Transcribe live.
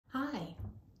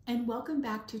and welcome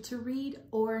back to Read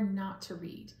or Not to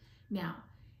Read. Now,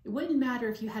 it wouldn't matter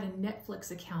if you had a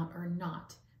Netflix account or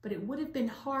not, but it would have been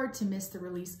hard to miss the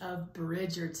release of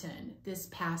Bridgerton this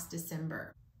past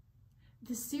December.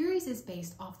 The series is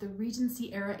based off the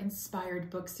Regency era inspired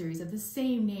book series of the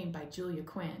same name by Julia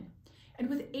Quinn. And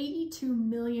with 82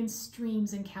 million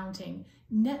streams and counting,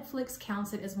 Netflix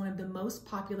counts it as one of the most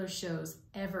popular shows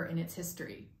ever in its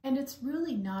history. And it's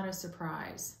really not a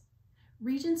surprise.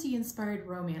 Regency-inspired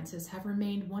romances have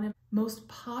remained one of the most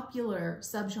popular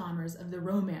subgenres of the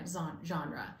romance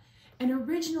genre, and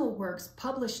original works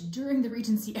published during the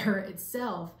Regency era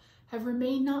itself have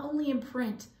remained not only in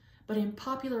print, but in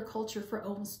popular culture for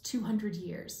almost 200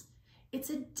 years. It's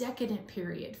a decadent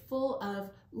period full of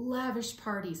lavish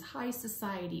parties, high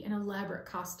society, and elaborate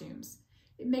costumes.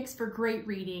 It makes for great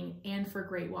reading and for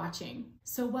great watching.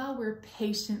 So while we're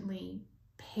patiently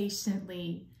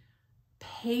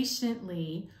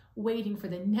waiting for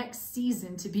the next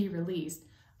season to be released,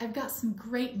 I've got some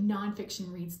great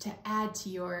nonfiction reads to add to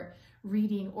your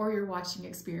reading or your watching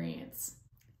experience.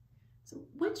 So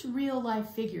which real-life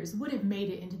figures would have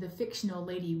made it into the fictional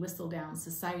Lady Whistledown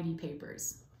society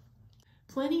papers?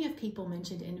 Plenty of people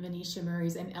mentioned in Venetia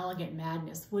Murray's An Elegant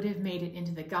Madness would have made it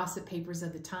into the gossip papers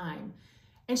of the time.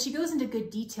 And she goes into good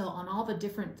detail on all the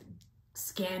different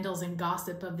scandals and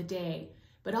gossip of the day,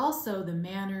 but also the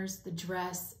manners, the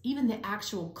dress, even the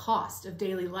actual cost of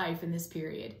daily life in this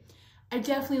period. I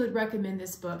definitely would recommend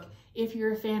this book if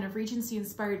you're a fan of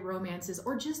Regency-inspired romances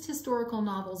or just historical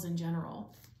novels in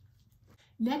general.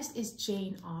 Next is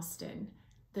Jane Austen,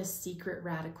 The Secret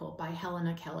Radical by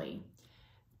Helena Kelly.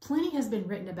 Plenty has been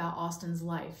written about Austen's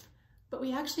life, but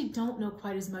we actually don't know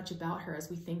quite as much about her as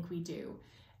we think we do.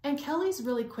 And Kelly's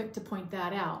really quick to point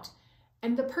that out.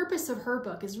 And the purpose of her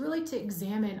book is really to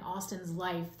examine Austen's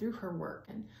life through her work.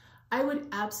 And I would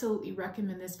absolutely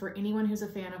recommend this for anyone who's a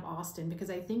fan of Austen because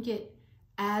I think it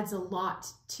adds a lot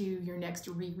to your next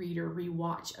reread or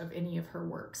rewatch of any of her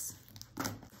works.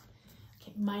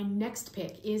 Okay, my next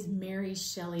pick is Mary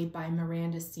Shelley by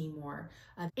Miranda Seymour.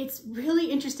 It's really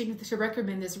interesting to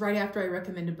recommend this right after I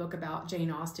recommend a book about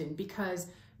Jane Austen because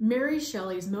Mary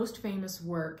Shelley's most famous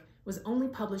work was only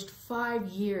published 5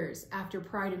 years after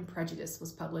Pride and Prejudice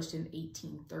was published in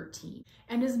 1813.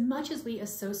 And as much as we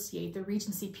associate the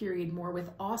Regency period more with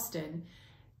Austen,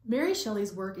 Mary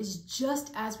Shelley's work is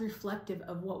just as reflective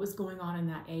of what was going on in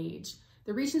that age.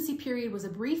 The Regency period was a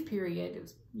brief period. It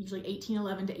was usually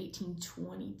 1811 to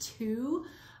 1822.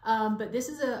 But this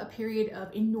is a period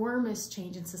of enormous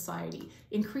change in society,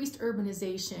 increased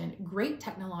urbanization, great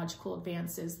technological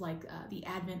advances like the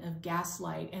advent of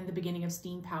gaslight and the beginning of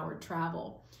steam-powered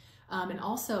travel, and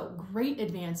also great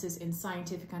advances in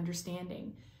scientific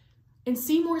understanding. And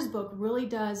Seymour's book really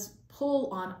does pull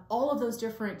on all of those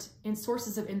different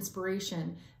sources of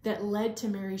inspiration that led to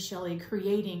Mary Shelley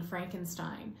creating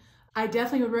Frankenstein. I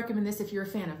definitely would recommend this if you're a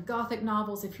fan of Gothic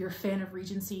novels, if you're a fan of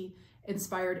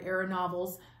Regency-inspired era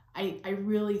novels. I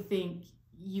really think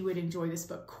you would enjoy this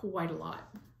book quite a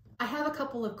lot. I have a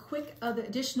couple of quick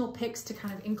additional picks to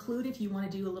kind of include if you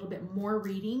want to do a little bit more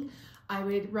reading. I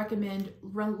would recommend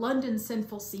London's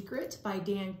Sinful Secret by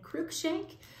Dan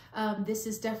Cruickshank. This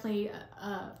is definitely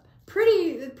a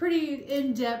pretty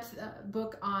in-depth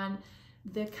book on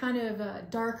the kind of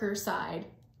darker side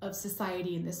of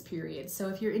society in this period. So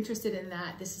if you're interested in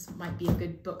that, might be a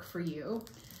good book for you.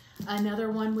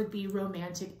 Another one would be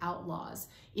Romantic Outlaws.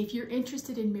 If you're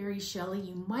interested in Mary Shelley,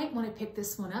 you might want to pick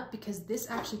this one up because this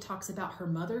actually talks about her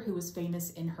mother, who was famous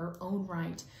in her own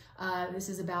right. This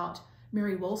is about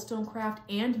Mary Wollstonecraft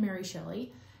and Mary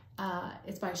Shelley.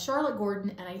 It's by Charlotte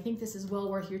Gordon, and I think this is well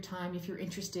worth your time if you're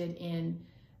interested in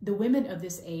the women of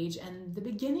this age and the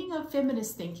beginning of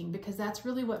feminist thinking, because that's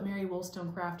really what Mary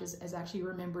Wollstonecraft is actually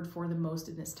remembered for the most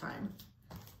in this time.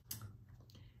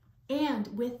 And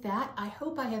with that, I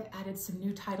hope I have added some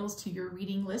new titles to your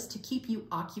reading list to keep you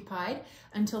occupied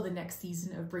until the next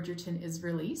season of Bridgerton is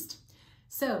released.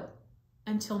 So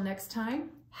until next time,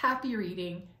 happy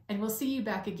reading, and we'll see you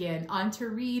back again on To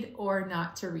Read or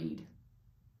Not to Read.